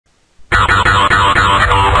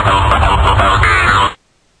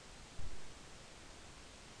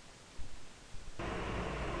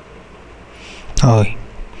Hi,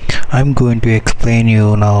 I'm going to explain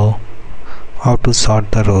you now how to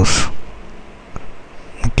sort the rows.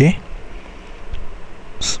 Okay.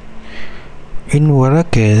 In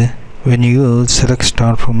Oracle, when you use select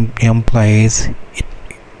star from employees,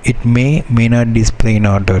 it may not display in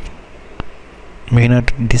order, may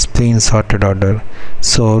not display in sorted order.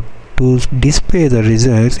 So to display the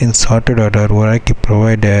results in sorted order, Oracle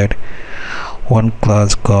provided one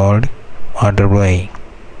class called order by.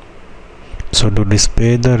 So to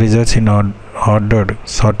display the results in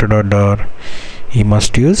sorted order, you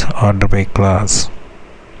must use order by class.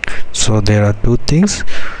 So there are two things.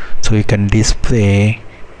 So you can display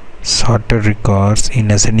sorted records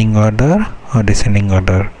in ascending order or descending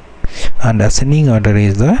order, and ascending order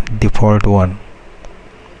is the default one.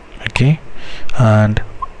 Okay, and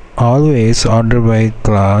always order by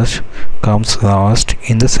class comes last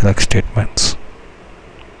in the select statements.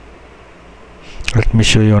 Let me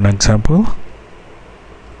show you an example.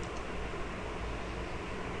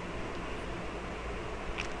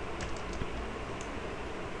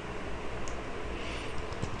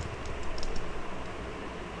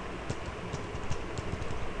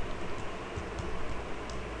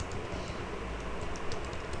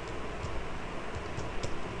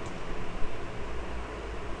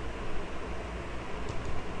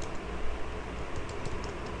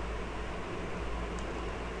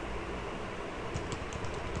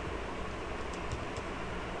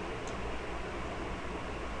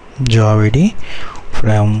 Job ID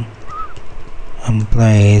from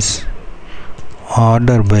employees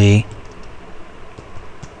order by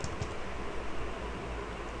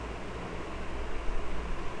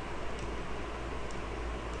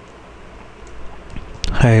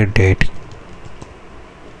hire date.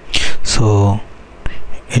 So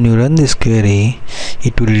when you run this query,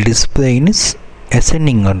 it will display in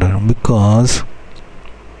ascending order, because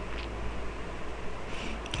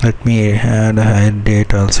let me add a hire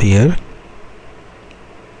date also here.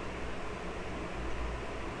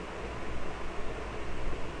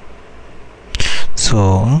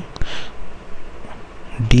 So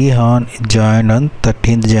Dehan joined on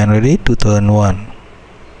 13th January 2001.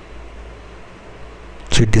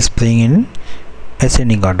 So displaying in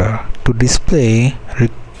ascending order. To display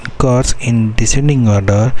records in descending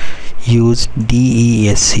order, use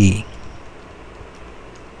DESC.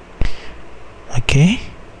 Okay.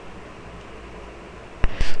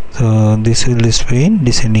 So this will display in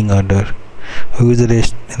descending order. Who is the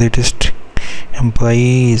latest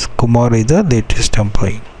employee? Is Kumar is the latest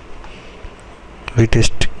employee.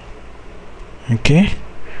 Latest. Okay,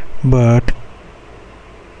 but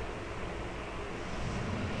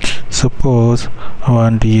suppose I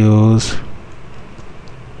want to use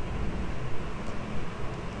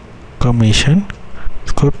commission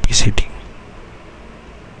score PCT.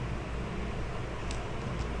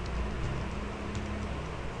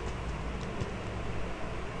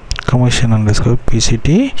 Commission underscore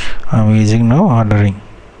PCT. I'm using now ordering.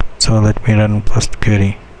 So let me run first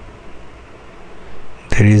query.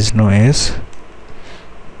 There is no S,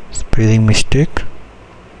 spelling mistake.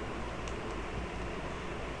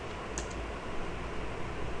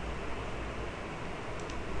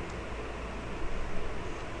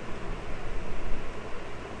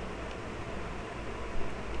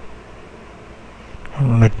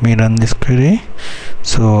 Let me run this query.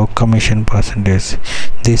 So commission percentage,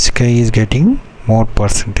 this guy is getting more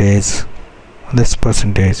percentage, less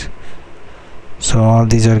percentage. So all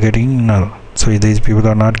these are getting null. So these people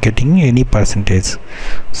are not getting any percentage.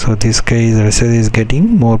 So this guy is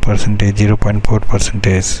getting more percentage, 0.4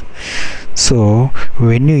 percentage. So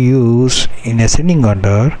when you use in ascending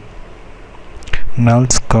order,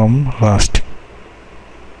 nulls come last.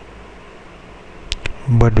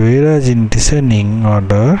 But whereas in descending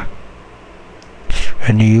order,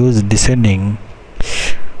 when you use descending,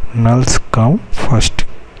 nulls come first.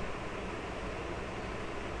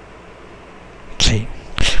 See.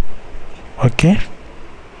 Okay.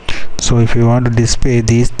 So if you want to display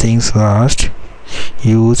these things last,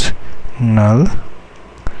 use null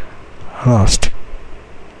last.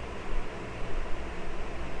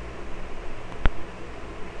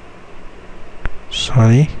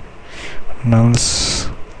 Sorry, nulls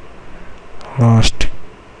last.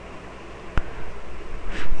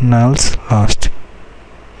 Nulls last.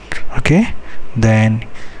 Okay, then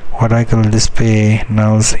Oracle will display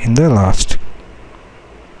nulls in the last.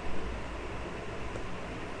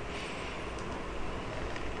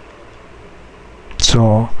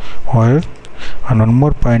 So and one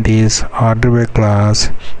more point is order by class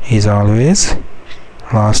is always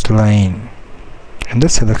last line in the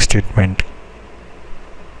select statement.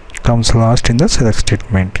 comes last in the select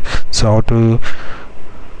statement. So how to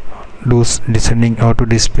descending, how to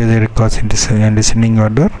display the records in descending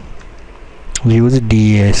order? We use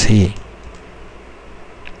DAC.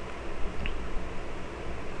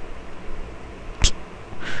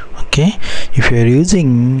 Okay, if you are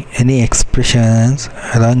using any expressions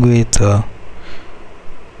along with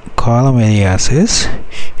column aliases,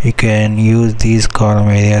 you can use these column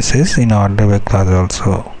aliases in order by class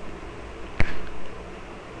also.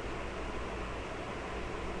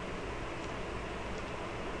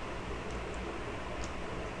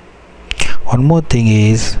 One more thing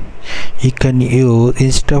is, you can use,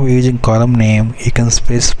 instead of using column name, you can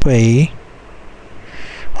specify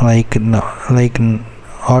like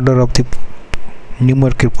order of the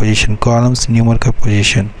numerical position, columns numerical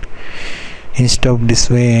position. Instead of this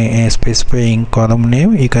way specifying column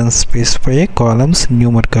name, you can specify a columns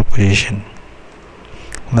numerical position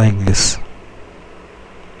like this,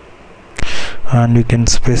 and you can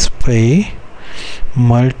specify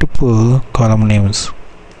multiple column names.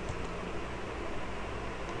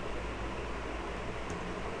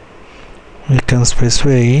 You can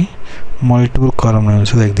specify multiple column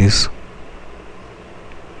names like this.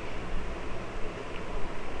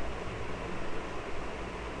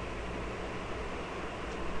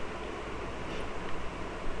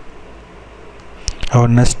 Our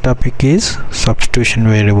next topic is substitution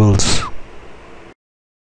variables.